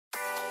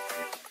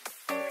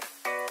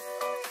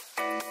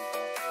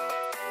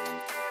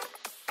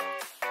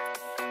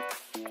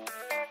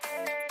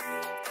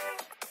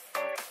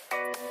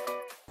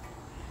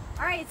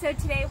Alright, so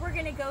today we're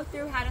going to go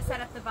through how to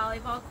set up the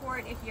volleyball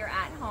court if you're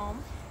at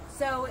home.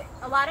 So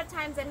a lot of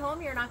times at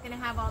home you're not going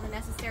to have all the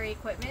necessary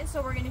equipment,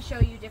 so we're going to show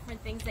you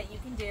different things that you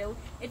can do.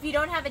 If you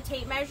don't have a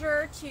tape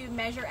measure to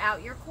measure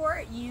out your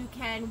court, you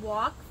can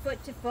walk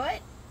foot to foot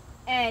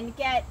and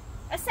get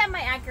a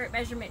semi-accurate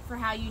measurement for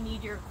how you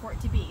need your court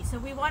to be. So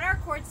we want our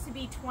courts to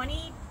be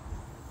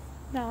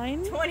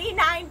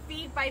 29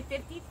 feet by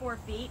 54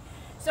 feet.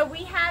 So we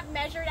have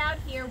measured out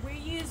here, we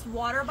used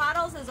water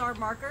bottles as our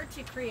marker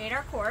to create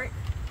our court.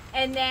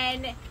 And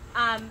then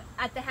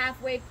at the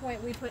halfway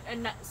point we put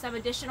some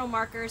additional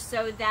markers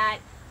so that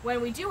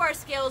when we do our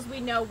skills we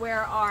know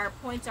where our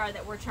points are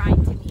that we're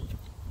trying to meet.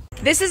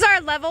 This is our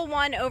level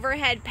 1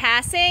 overhead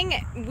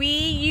passing. We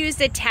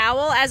used a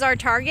towel as our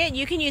target.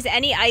 You can use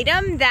any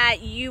item that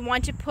you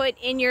want to put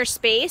in your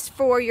space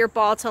for your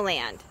ball to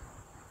land.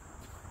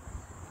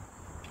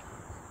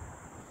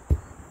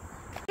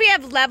 We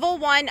have level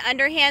 1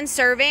 underhand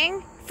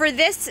serving. For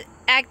this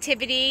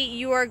activity,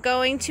 you are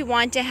going to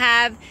want to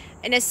have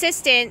an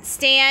assistant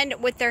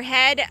stand with their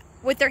hand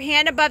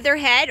above their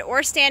head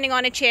or standing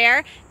on a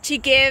chair to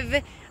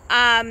give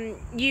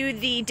you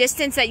the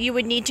distance that you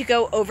would need to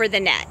go over the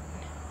net.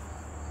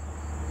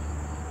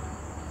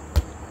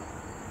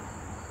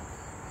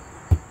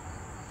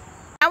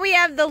 Now we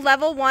have the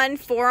level 1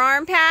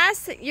 forearm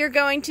pass. You're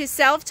going to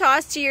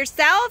self-toss to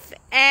yourself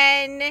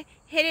and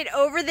hit it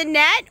over the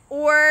net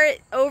or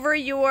over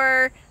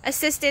your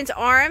assistant's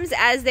arms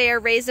as they are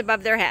raised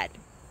above their head.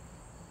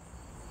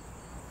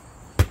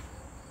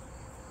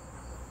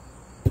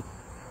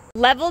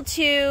 Level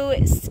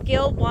 2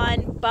 skill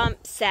 1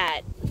 bump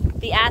set.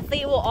 The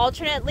athlete will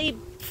alternately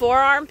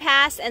forearm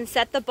pass and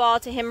set the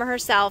ball to him or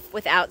herself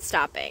without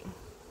stopping.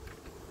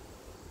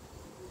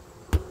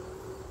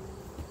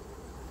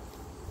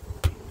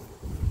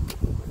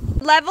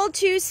 Level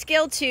 2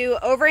 skill 2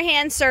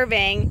 overhand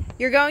serving.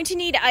 You're going to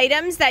need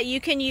items that you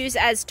can use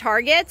as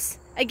targets.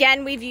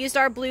 Again, we've used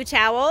our blue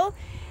towel.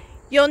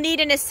 You'll need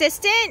an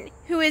assistant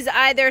who is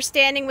either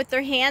standing with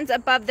their hands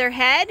above their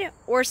head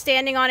or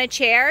standing on a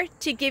chair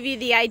to give you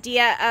the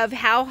idea of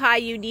how high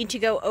you need to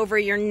go over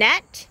your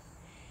net.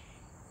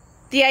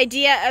 The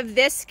idea of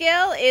this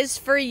skill is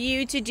for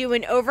you to do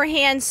an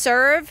overhand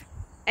serve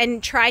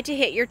and try to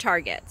hit your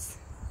targets.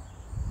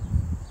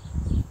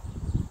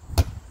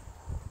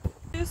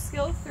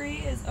 Skill 3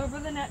 is over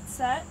the net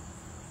set.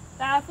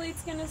 The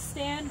athlete's going to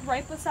stand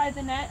right beside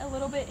the net, a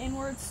little bit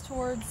inwards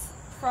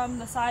from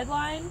the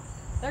sideline.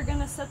 They're going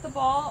to set the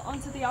ball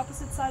onto the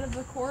opposite side of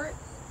the court.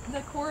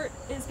 The court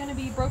is going to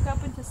be broke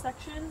up into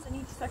sections, and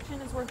each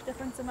section is worth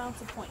different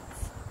amounts of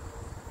points.